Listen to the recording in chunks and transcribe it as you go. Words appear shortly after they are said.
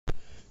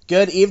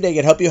Good evening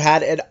and hope you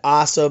had an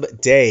awesome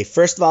day.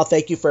 First of all,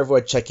 thank you for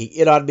everyone checking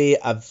in on me.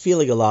 I'm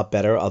feeling a lot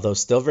better, although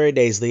still very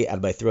nasally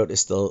and my throat is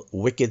still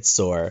wicked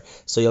sore,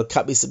 so you'll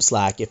cut me some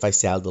slack if I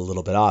sound a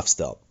little bit off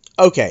still.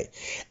 Okay,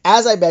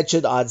 as I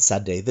mentioned on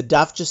Sunday, the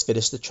Daf just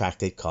finished the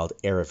tractate called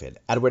Eruvin,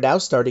 and we're now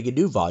starting a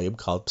new volume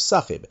called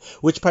Pesachim,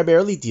 which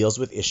primarily deals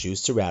with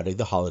issues surrounding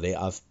the holiday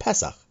of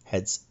Pesach.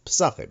 Hence,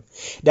 Pesachim.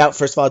 Now,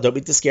 first of all, don't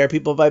mean to scare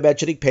people by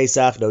mentioning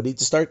Pesach. No need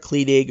to start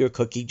cleaning or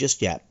cooking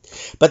just yet.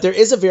 But there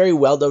is a very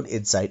well-known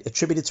insight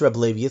attributed to Rebbe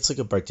Levi Yitzchak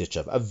of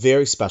Berditchev, a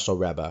very special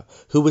Rebbe,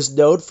 who was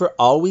known for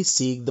always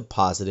seeing the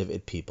positive in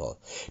people.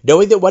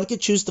 Knowing that one can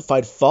choose to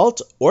find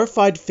fault or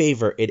find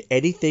favor in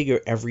anything or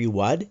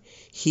everyone,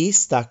 he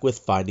stuck with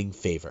finding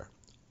favor.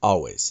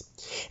 Always.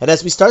 And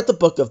as we start the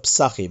book of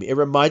Pesachim, it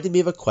reminded me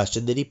of a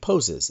question that he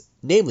poses,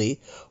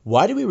 namely,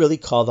 why do we really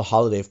call the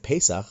holiday of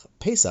Pesach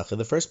Pesach in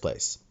the first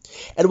place?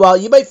 And while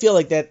you might feel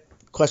like that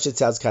question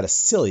sounds kind of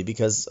silly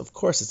because, of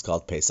course, it's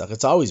called Pesach,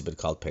 it's always been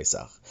called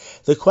Pesach,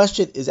 the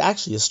question is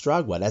actually a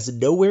strong one, as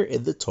nowhere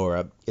in the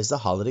Torah is the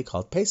holiday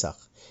called Pesach.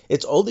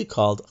 It's only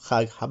called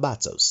Chag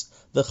HaMatzos,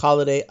 the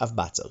holiday of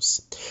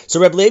matzos. So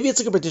Reb Levi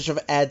Yitzchak of Berditchev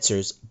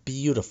answers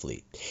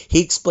beautifully.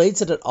 He explains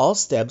that it all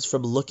stems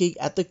from looking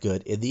at the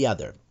good in the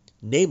other.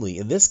 Namely,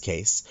 in this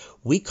case,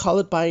 we call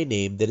it by a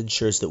name that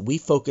ensures that we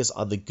focus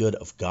on the good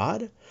of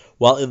God,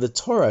 while in the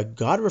Torah,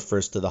 God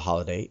refers to the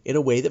holiday in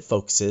a way that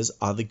focuses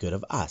on the good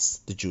of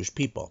us, the Jewish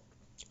people.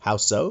 How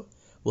so?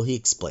 Well, he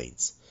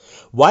explains.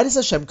 Why does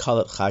Hashem call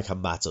it Chag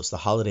HaMatzos, the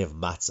holiday of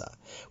matzah?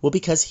 Well,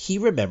 because he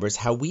remembers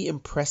how we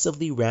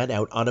impressively ran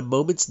out on a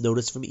moment's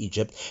notice from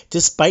Egypt,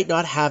 despite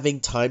not having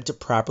time to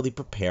properly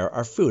prepare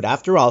our food.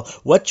 After all,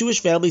 what Jewish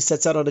family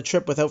sets out on a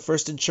trip without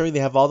first ensuring they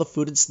have all the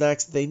food and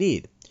snacks that they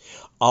need?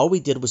 All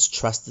we did was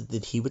trust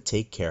that he would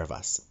take care of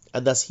us,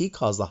 and thus he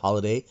calls the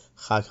holiday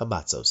Chag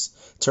HaMatzos,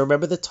 to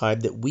remember the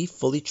time that we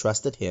fully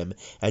trusted him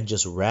and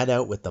just ran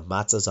out with the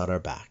matzahs on our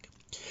back.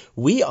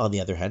 We, on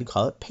the other hand,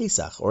 call it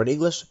Pesach, or in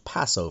English,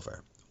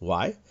 Passover.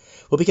 Why?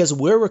 Well, because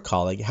we're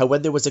recalling how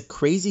when there was a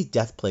crazy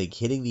death plague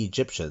hitting the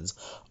Egyptians,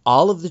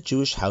 all of the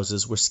Jewish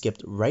houses were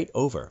skipped right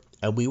over,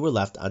 and we were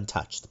left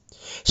untouched.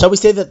 Shall we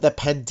say that the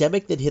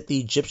pandemic that hit the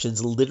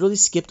Egyptians literally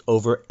skipped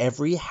over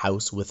every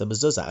house with a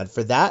mezuzah, and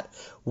for that,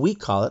 we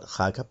call it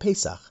Chag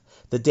HaPesach,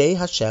 the day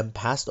Hashem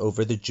passed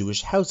over the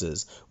Jewish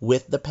houses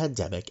with the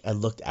pandemic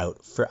and looked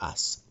out for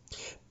us.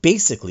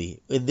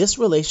 Basically, in this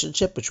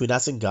relationship between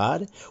us and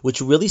God,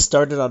 which really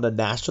started on a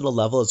national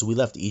level as we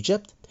left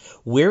Egypt,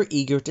 we're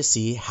eager to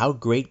see how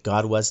great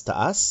God was to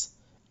us,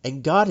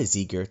 and God is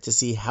eager to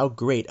see how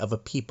great of a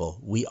people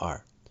we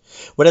are.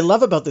 What I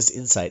love about this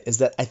insight is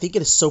that I think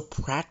it is so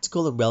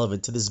practical and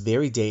relevant to this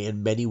very day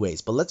in many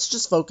ways, but let's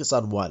just focus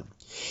on one.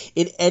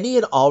 In any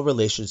and all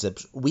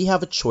relationships, we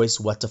have a choice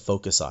what to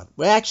focus on.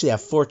 We actually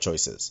have four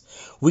choices.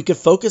 We could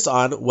focus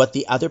on what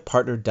the other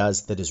partner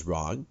does that is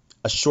wrong,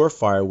 a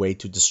surefire way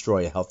to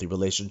destroy a healthy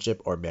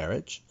relationship or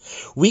marriage.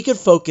 We could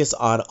focus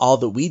on all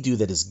that we do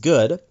that is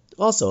good,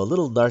 also a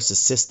little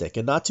narcissistic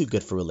and not too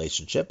good for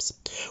relationships.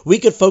 We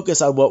could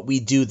focus on what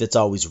we do that's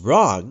always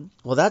wrong.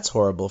 Well, that's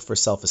horrible for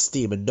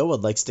self-esteem, and no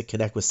one likes to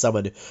connect with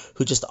someone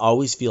who just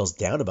always feels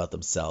down about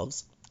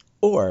themselves.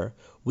 Or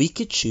we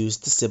could choose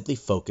to simply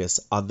focus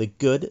on the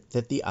good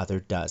that the other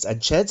does.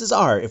 And chances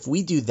are, if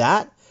we do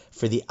that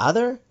for the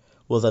other,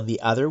 well, then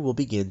the other will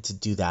begin to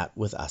do that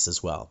with us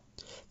as well.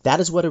 That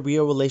is what a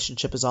real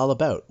relationship is all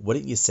about,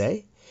 wouldn't you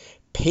say?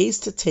 Pays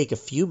to take a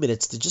few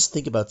minutes to just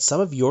think about some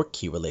of your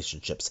key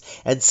relationships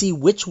and see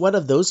which one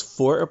of those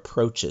four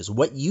approaches,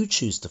 what you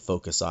choose to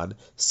focus on,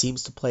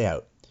 seems to play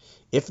out.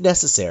 If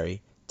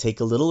necessary,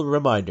 take a little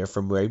reminder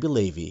from Rabbi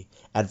Levi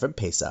and from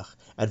Pesach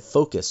and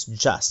focus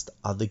just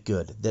on the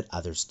good that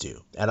others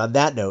do. And on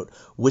that note,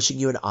 wishing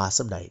you an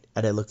awesome night,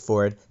 and I look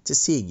forward to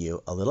seeing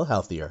you a little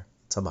healthier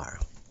tomorrow.